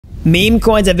Meme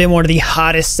coins have been one of the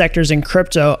hottest sectors in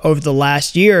crypto over the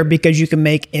last year because you can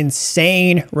make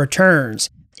insane returns.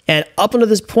 And up until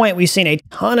this point, we've seen a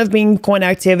ton of meme coin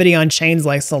activity on chains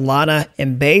like Solana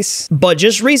and Base. But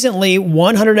just recently,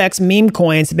 100x meme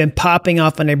coins have been popping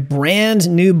off on a brand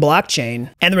new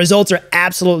blockchain. And the results are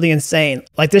absolutely insane.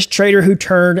 Like this trader who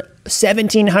turned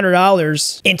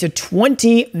 $1,700 into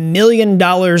 $20 million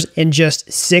in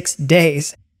just 6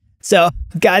 days. So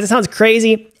guys, it sounds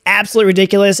crazy. Absolutely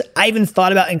ridiculous. I even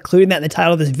thought about including that in the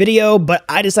title of this video, but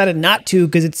I decided not to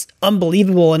because it's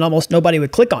unbelievable and almost nobody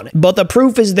would click on it. But the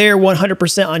proof is there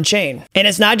 100% on chain. And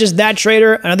it's not just that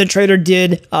trader. Another trader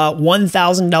did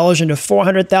 $1,000 into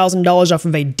 $400,000 off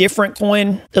of a different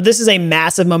coin. So this is a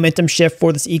massive momentum shift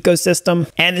for this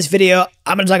ecosystem. And in this video,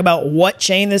 I'm going to talk about what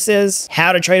chain this is,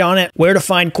 how to trade on it, where to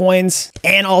find coins,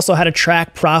 and also how to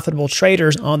track profitable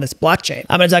traders on this blockchain.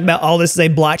 I'm going to talk about all this as a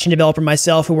blockchain developer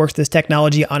myself who works with this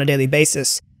technology on a daily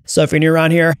basis. So if you're new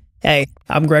around here, hey,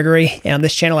 I'm Gregory, and on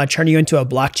this channel, I turn you into a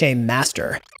blockchain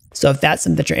master. So if that's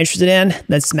something that you're interested in,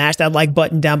 then smash that like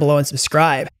button down below and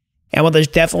subscribe. And while there's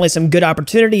definitely some good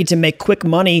opportunity to make quick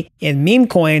money in meme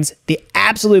coins, the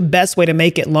absolute best way to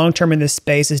make it long-term in this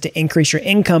space is to increase your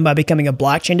income by becoming a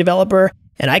blockchain developer.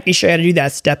 And I can show you how to do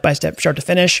that step-by-step, start to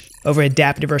finish, over at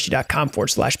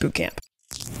dappuniversity.com/bootcamp.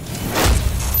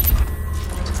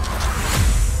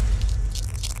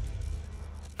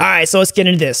 All right, so let's get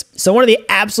into this. So one of the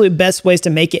absolute best ways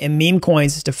to make it in meme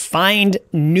coins is to find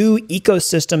new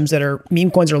ecosystems that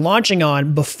meme coins are launching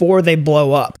on before they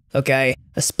blow up, okay?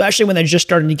 Especially when they're just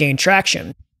starting to gain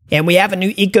traction. And we have a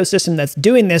new ecosystem that's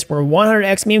doing this where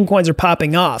 100x meme coins are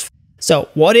popping off. So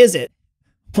what is it?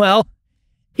 Well,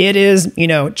 it is,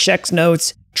 checks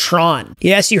notes, Tron.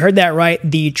 Yes, you heard that right,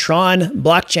 the Tron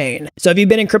blockchain. So if you've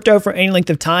been in crypto for any length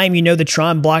of time, you know the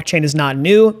Tron blockchain is not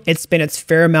new. It's spent its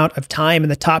fair amount of time in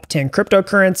the top 10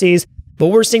 cryptocurrencies. But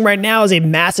what we're seeing right now is a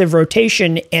massive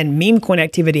rotation and meme coin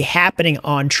activity happening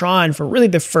on Tron for really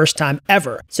the first time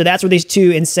ever. So that's where these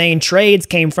two insane trades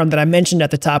came from that I mentioned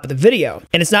at the top of the video.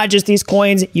 And it's not just these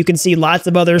coins. You can see lots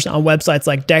of others on websites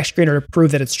like DexScreener to prove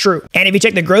that it's true. And if you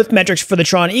check the growth metrics for the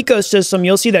Tron ecosystem,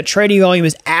 you'll see that trading volume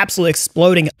is absolutely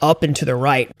exploding up and to the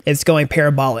right. It's going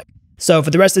parabolic. So for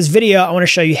the rest of this video, I want to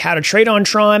show you how to trade on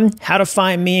Tron, how to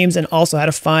find memes, and also how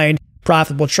to find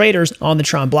profitable traders on the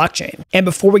Tron blockchain. And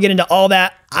before we get into all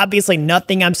that, obviously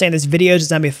nothing I'm saying in this video is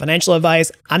designed to be financial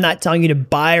advice. I'm not telling you to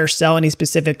buy or sell any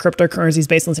specific cryptocurrencies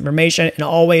based on this information. And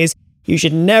always, you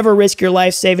should never risk your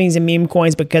life savings in meme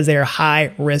coins because they are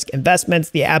high risk investments.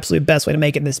 The absolute best way to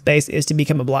make it in this space is to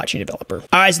become a blockchain developer.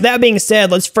 All right, so that being said,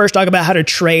 let's first talk about how to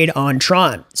trade on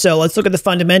Tron. So let's look at the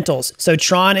fundamentals. So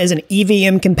Tron is an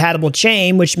EVM compatible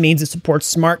chain, which means it supports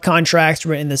smart contracts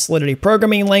written in the Solidity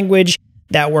programming language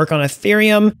that work on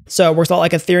Ethereum. So it works a lot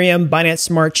like Ethereum, Binance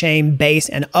Smart Chain, Base,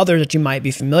 and others that you might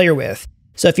be familiar with.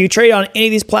 So if you trade on any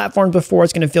of these platforms before,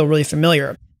 it's going to feel really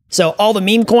familiar. So all the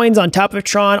meme coins on top of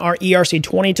Tron are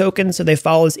ERC20 tokens. So they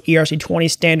follow this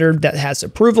ERC20 standard that has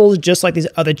approvals, just like these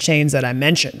other chains that I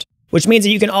mentioned. Which means that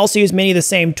you can also use many of the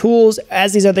same tools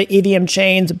as these other EVM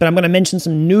chains, but I'm going to mention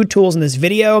some new tools in this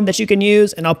video that you can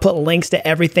use, and I'll put links to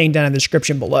everything down in the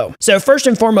description below. So first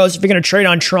and foremost, if you're going to trade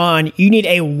on Tron, you need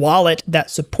a wallet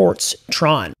that supports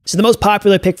Tron. So the most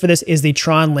popular pick for this is the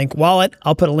TronLink Wallet.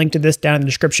 I'll put a link to this down in the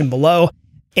description below.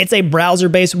 It's a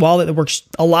browser-based wallet that works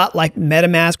a lot like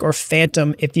MetaMask or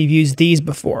Phantom if you've used these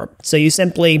before. So you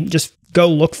simply just go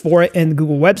look for it in the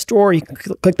Google Web Store. You can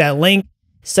click that link,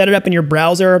 set it up in your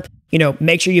browser.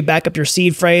 Make sure you back up your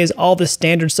seed phrase, all the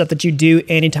standard stuff that you do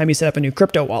anytime you set up a new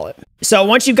crypto wallet. So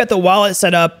once you've got the wallet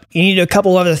set up, you need a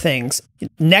couple other things.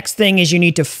 Next thing is you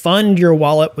need to fund your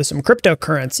wallet with some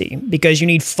cryptocurrency because you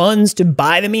need funds to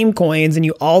buy the meme coins and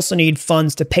you also need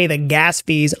funds to pay the gas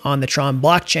fees on the Tron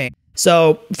blockchain.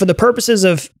 So for the purposes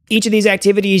of each of these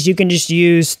activities, you can just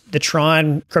use the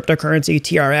Tron cryptocurrency,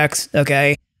 TRX,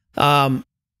 okay?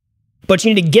 But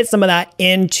you need to get some of that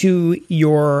into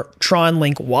your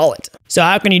TronLink wallet. So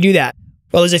how can you do that?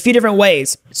 Well, there's a few different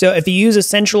ways. So if you use a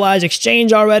centralized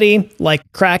exchange already, like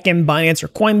Kraken, Binance, or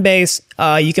Coinbase,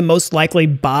 you can most likely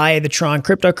buy the Tron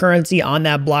cryptocurrency on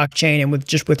that blockchain and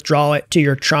just withdraw it to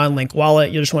your TronLink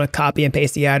wallet. You'll just want to copy and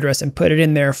paste the address and put it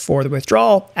in there for the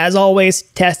withdrawal. As always,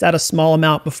 test out a small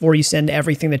amount before you send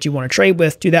everything that you want to trade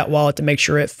with to that wallet to make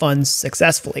sure it funds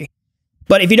successfully.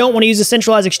 But if you don't want to use a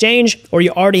centralized exchange or you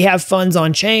already have funds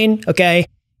on chain, okay,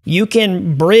 you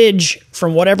can bridge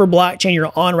from whatever blockchain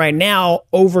you're on right now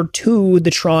over to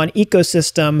the Tron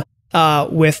ecosystem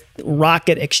with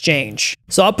RocketX.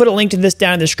 So I'll put a link to this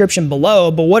down in the description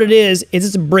below, but what it is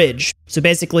it's a bridge. So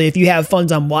basically, if you have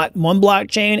funds on one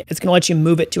blockchain, it's going to let you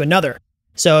move it to another.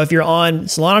 So if you're on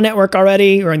Solana network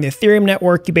already or on the Ethereum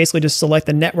network, you basically just select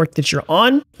the network that you're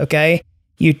on, okay?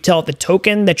 You tell it the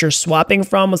token that you're swapping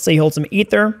from. Let's say you hold some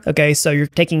Ether, okay? So you're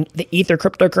taking the Ether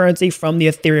cryptocurrency from the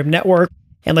Ethereum network.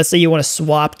 And let's say you want to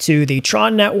swap to the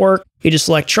Tron network. You just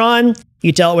select Tron.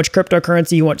 You tell it which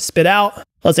cryptocurrency you want to spit out.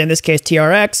 Let's say in this case,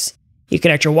 TRX. You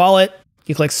connect your wallet.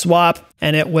 You click swap,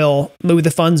 and it will move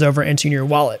the funds over into your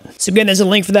wallet. So again, there's a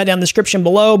link for that down in the description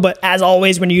below. But as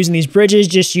always, when you're using these bridges,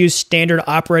 just use standard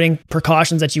operating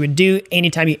precautions that you would do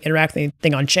anytime you interact with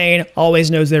anything on chain. Always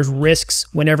knows there's risks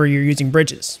whenever you're using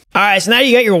bridges. All right, so now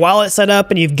you got your wallet set up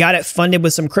and you've got it funded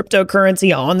with some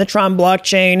cryptocurrency on the Tron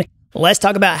blockchain. Let's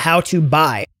talk about how to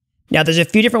buy. Now, there's a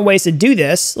few different ways to do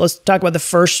this. Let's talk about the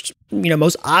first,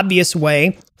 most obvious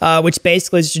way, which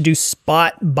basically is to do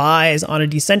spot buys on a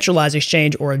decentralized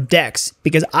exchange or a DEX,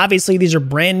 because obviously these are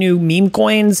brand new meme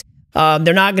coins.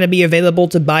 They're not going to be available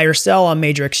to buy or sell on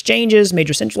major exchanges,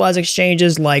 major centralized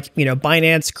exchanges like,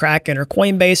 Binance, Kraken, or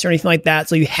Coinbase or anything like that.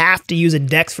 So you have to use a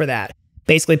DEX for that,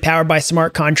 basically powered by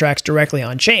smart contracts directly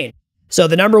on chain. So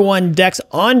the number one DEX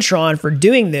on Tron for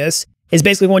doing this is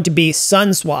basically going to be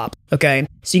SunSwap, okay?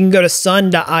 So you can go to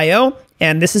sun.io,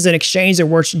 and this is an exchange that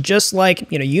works just like,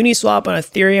 Uniswap on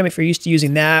Ethereum if you're used to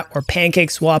using that, or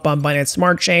PancakeSwap on Binance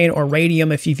Smart Chain, or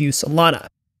Radium if you've used Solana.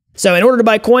 So in order to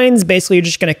buy coins, basically you're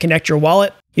just going to connect your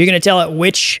wallet. You're going to tell it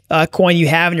which coin you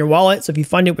have in your wallet. So if you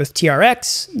fund it with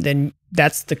TRX, then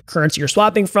that's the currency you're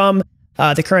swapping from.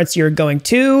 The currency you're going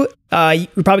to,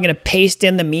 you're probably going to paste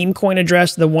in the meme coin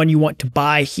address, the one you want to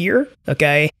buy here,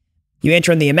 okay? You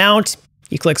enter in the amount,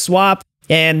 you click swap,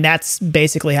 and that's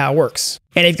basically how it works.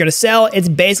 And if you're going to sell, it's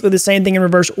basically the same thing in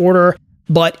reverse order.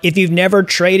 But if you've never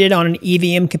traded on an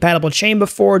EVM compatible chain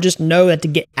before, just know that to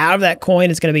get out of that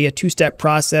coin, it's going to be a two-step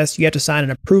process. You have to sign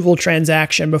an approval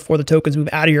transaction before the tokens move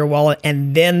out of your wallet,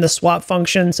 and then the swap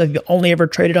function. So if you only ever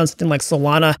traded on something like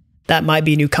Solana, that might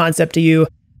be a new concept to you,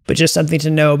 but just something to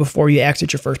know before you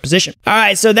exit your first position. All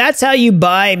right, so that's how you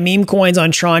buy meme coins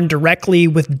on Tron directly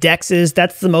with DEXs.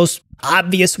 That's the most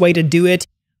obvious way to do it.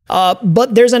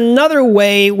 But there's another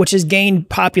way which has gained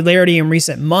popularity in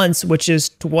recent months, which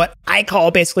is what I call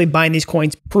basically buying these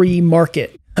coins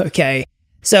pre-market, okay?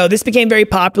 So this became very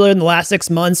popular in the last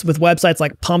 6 months with websites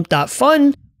like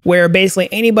pump.fun, where basically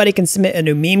anybody can submit a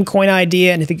new meme coin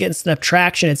idea, and if it gets enough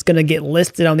traction, it's going to get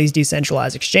listed on these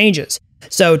decentralized exchanges.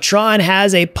 So Tron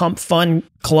has a Pump Fun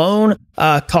clone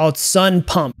called Sun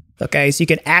Pump. Okay, so you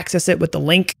can access it with the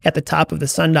link at the top of the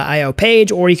sun.io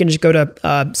page, or you can just go to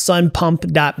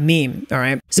sunpump.meme. All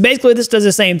right, so basically this does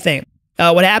the same thing.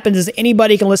 What happens is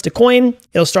anybody can list a coin.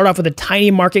 It'll start off with a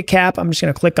tiny market cap. I'm just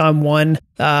going to click on one,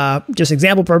 just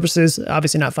example purposes,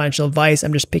 obviously not financial advice.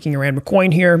 I'm just picking a random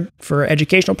coin here for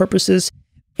educational purposes.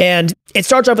 And it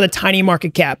starts off with a tiny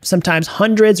market cap, sometimes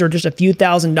hundreds or just a few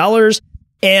 $1,000s.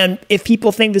 And if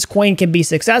people think this coin can be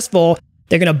successful,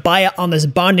 they're going to buy it on this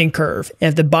bonding curve. And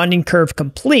if the bonding curve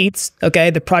completes, okay,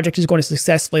 the project is going to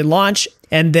successfully launch,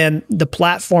 and then the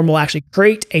platform will actually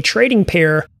create a trading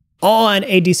pair on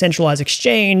a decentralized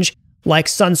exchange like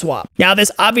SunSwap. Now, this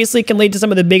obviously can lead to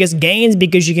some of the biggest gains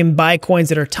because you can buy coins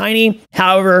that are tiny.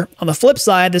 However, on the flip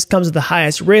side, this comes with the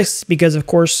highest risks because, of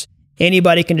course,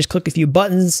 anybody can just click a few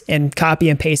buttons and copy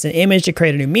and paste an image to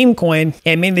create a new meme coin.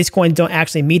 And many of these coins don't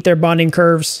actually meet their bonding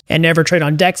curves and never trade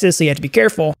on DEXs, so you have to be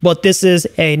careful. But this is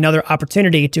another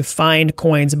opportunity to find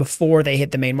coins before they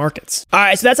hit the main markets. All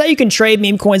right, so that's how you can trade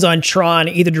meme coins on Tron,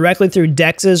 either directly through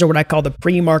DEXs or what I call the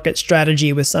pre-market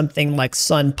strategy with something like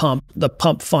Sun Pump, the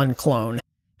Pump Fun clone.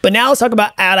 But now let's talk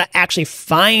about how to actually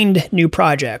find new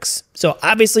projects. So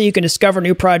obviously you can discover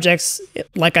new projects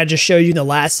like I just showed you in the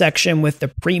last section with the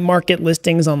pre-market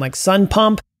listings on like Sun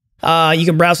Pump. You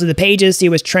can browse through the pages, see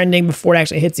what's trending before it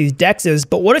actually hits these DEXs.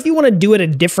 But what if you want to do it a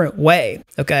different way,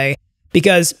 okay?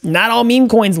 Because not all meme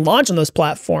coins launch on those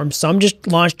platforms. Some just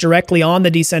launch directly on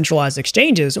the decentralized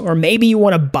exchanges. Or maybe you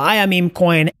want to buy a meme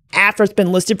coin after it's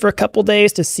been listed for a couple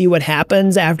days to see what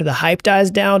happens after the hype dies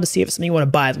down, to see if it's something you want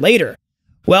to buy later.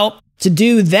 Well, to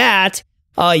do that,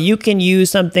 you can use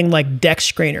something like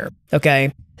DEX Screener,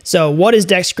 okay? So what is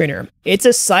DEX Screener? It's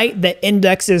a site that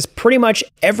indexes pretty much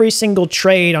every single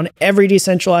trade on every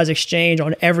decentralized exchange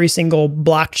on every single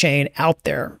blockchain out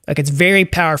there. Like, it's a very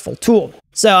powerful tool.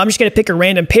 So I'm just going to pick a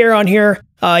random pair on here.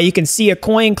 You can see a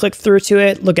coin, click through to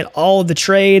it, look at all of the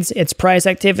trades, its price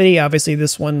activity. Obviously,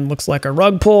 this one looks like a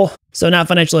rug pull, so not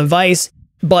financial advice.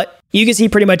 But you can see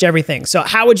pretty much everything. So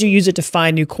how would you use it to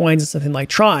find new coins and something like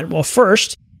Tron? Well,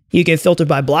 first, you can filter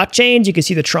by blockchains. You can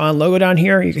see the Tron logo down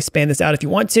here. You can expand this out if you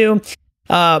want to.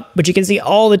 But you can see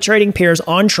all the trading pairs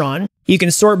on Tron. You can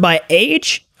sort by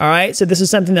age. All right, so this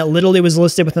is something that literally was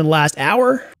listed within the last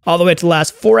hour, all the way to the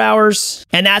last 4 hours.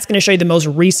 And that's going to show you the most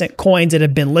recent coins that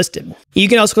have been listed. You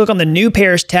can also click on the new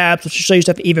pairs tabs, which will show you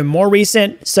stuff even more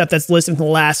recent, stuff that's listed within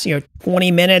the last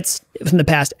 20 minutes, within the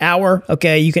past hour.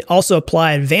 Okay, you can also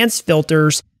apply advanced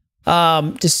filters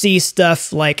to see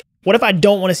stuff like, what if I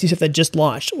don't want to see stuff that just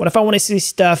launched? What if I want to see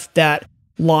stuff that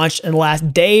launched in the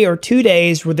last day or 2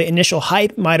 days where the initial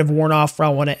hype might have worn off, where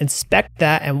I want to inspect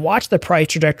that and watch the price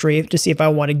trajectory to see if I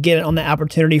want to get it on the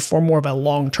opportunity for more of a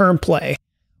long-term play?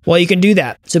 Well, you can do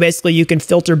that. So basically you can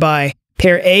filter by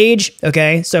pair age.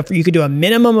 Okay, so you could do a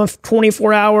minimum of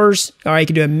 24 hours. All right, you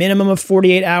could do a minimum of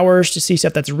 48 hours to see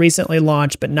stuff that's recently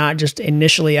launched, but not just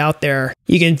initially out there.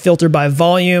 You can filter by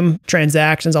volume,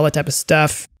 transactions, all that type of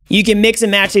stuff. You can mix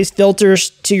and match these filters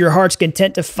to your heart's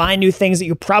content to find new things that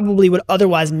you probably would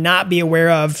otherwise not be aware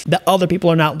of, that other people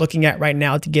are not looking at right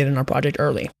now to get in our project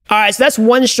early. All right, so that's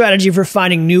one strategy for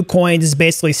finding new coins, is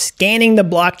basically scanning the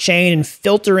blockchain and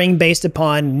filtering based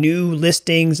upon new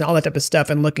listings and all that type of stuff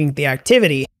and looking at the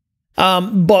activity.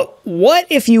 But what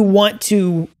if you want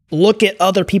to look at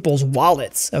other people's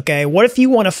wallets? Okay, what if you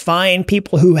want to find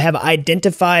people who have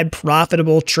identified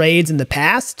profitable trades in the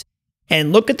past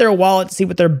and look at their wallet to see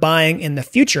what they're buying in the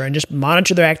future and just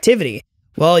monitor their activity?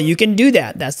 Well, you can do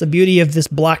that. That's the beauty of this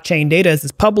blockchain data, is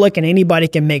it's public and anybody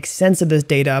can make sense of this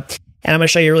data. And I'm going to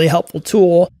show you a really helpful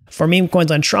tool for meme coins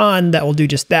on Tron that will do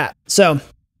just that. So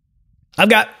I've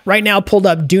got right now pulled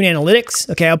up Dune Analytics.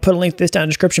 Okay, I'll put a link to this down in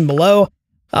the description below.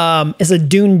 It's a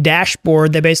Dune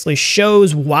Dashboard that basically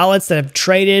shows wallets that have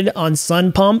traded on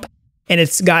Sun Pump, and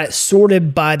it's got it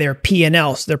sorted by their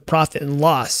P&L, so their profit and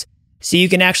loss. So you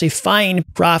can actually find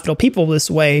profitable people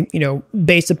this way,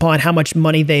 based upon how much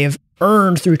money they have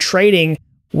earned through trading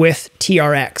with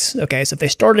TRX. Okay, so if they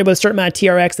started with a certain amount of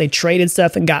TRX, they traded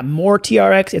stuff and got more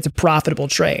TRX, it's a profitable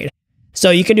trade. So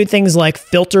you can do things like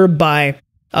filter by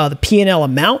the P&L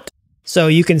amount. So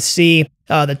you can see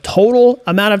the total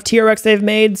amount of TRX they've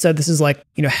made. So this is like,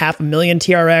 500,000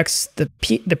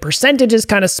 TRX. The percentage is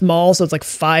kind of small, so it's like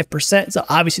 5%. So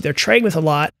obviously they're trading with a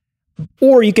lot.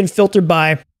 Or you can filter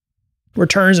by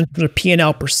returns in terms of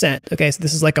P&L percent. Okay, so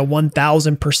this is like a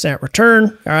 1,000%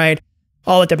 return. All right,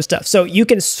 all that type of stuff. So you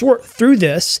can sort through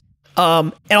this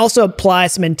and also apply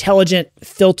some intelligent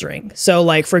filtering. So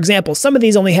like, for example, some of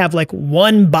these only have like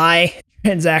one buy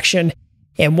transaction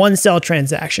and one sell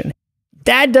transaction.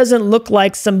 That doesn't look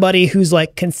like somebody who's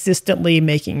like consistently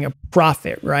making a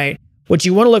profit, right? What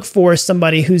you want to look for is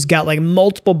somebody who's got like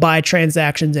multiple buy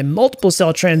transactions and multiple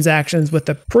sell transactions with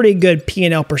a pretty good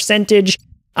P&L percentage.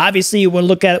 Obviously, you want to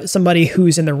look at somebody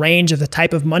who's in the range of the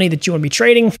type of money that you want to be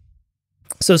trading.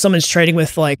 So someone's trading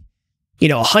with like,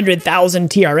 100,000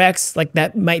 TRX, like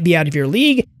that might be out of your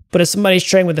league. But if somebody's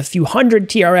trading with a few hundred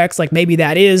TRX, like maybe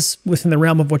that is within the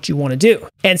realm of what you want to do.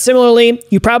 And similarly,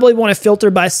 you probably want to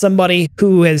filter by somebody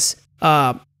who has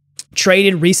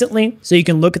traded recently. So you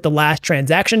can look at the last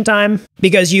transaction time,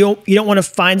 because you don't want to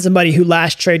find somebody who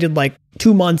last traded like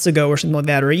 2 months ago or something like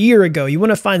that, or a year ago. You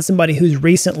want to find somebody who's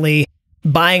recently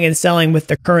buying and selling with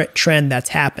the current trend that's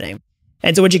happening.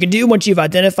 And so what you can do once you've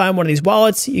identified one of these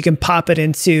wallets, you can pop it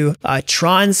into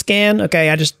Tron Scan. Okay,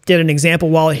 I just did an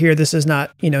example wallet here. This is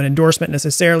not, an endorsement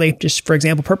necessarily, just for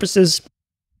example purposes.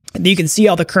 You can see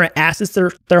all the current assets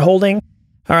they're holding.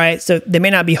 All right, so they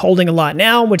may not be holding a lot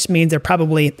now, which means they're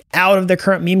probably out of their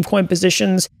current meme coin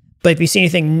positions. But if you see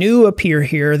anything new appear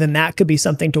here, then that could be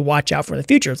something to watch out for in the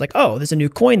future. It's like, oh, there's a new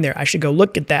coin there. I should go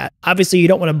look at that. Obviously, you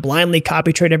don't want to blindly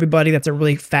copy trade everybody. That's a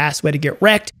really fast way to get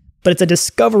wrecked. But it's a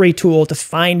discovery tool to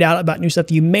find out about new stuff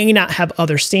you may not have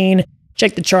others seen.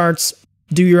 Check the charts,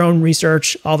 do your own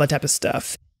research, all that type of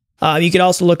stuff. You could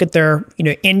also look at their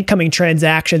incoming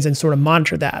transactions and sort of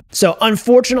monitor that. So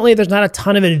unfortunately, there's not a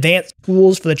ton of advanced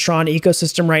tools for the Tron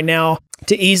ecosystem right now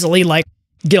to easily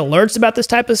get alerts about this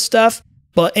type of stuff.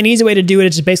 But an easy way to do it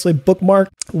is just basically bookmark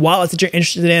wallets that you're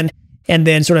interested in and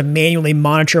then sort of manually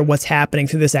monitor what's happening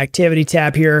through this activity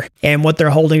tab here and what they're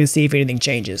holding to see if anything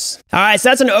changes. All right, so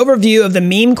that's an overview of the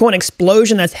meme coin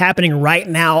explosion that's happening right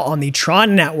now on the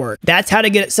Tron network. That's how to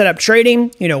get it set up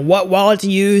trading, what wallet to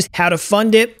use, how to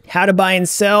fund it, how to buy and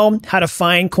sell, how to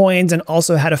find coins, and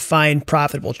also how to find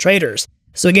profitable traders.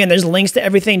 So again, there's links to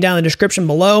everything down in the description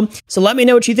below. So let me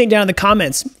know what you think down in the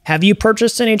comments. Have you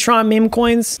purchased any Tron meme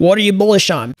coins? What are you bullish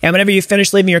on? And whenever you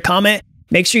finish leaving your comment,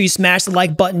 make sure you smash the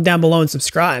like button down below and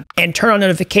subscribe. And turn on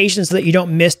notifications so that you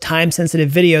don't miss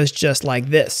time-sensitive videos just like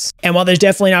this. And while there's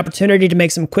definitely an opportunity to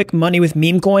make some quick money with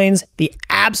meme coins, the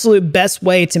absolute best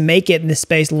way to make it in this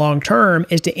space long-term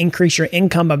is to increase your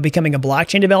income by becoming a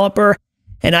blockchain developer.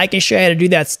 And I can show you how to do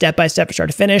that step by step from start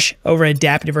to finish over at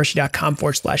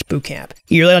dappuniversity.com/bootcamp.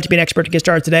 You're allowed to be an expert to get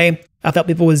started today. I've helped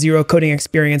people with zero coding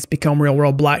experience become real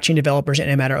world blockchain developers in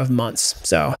a matter of months.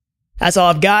 So that's all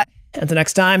I've got. Until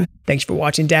next time, thanks for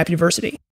watching Dapp University.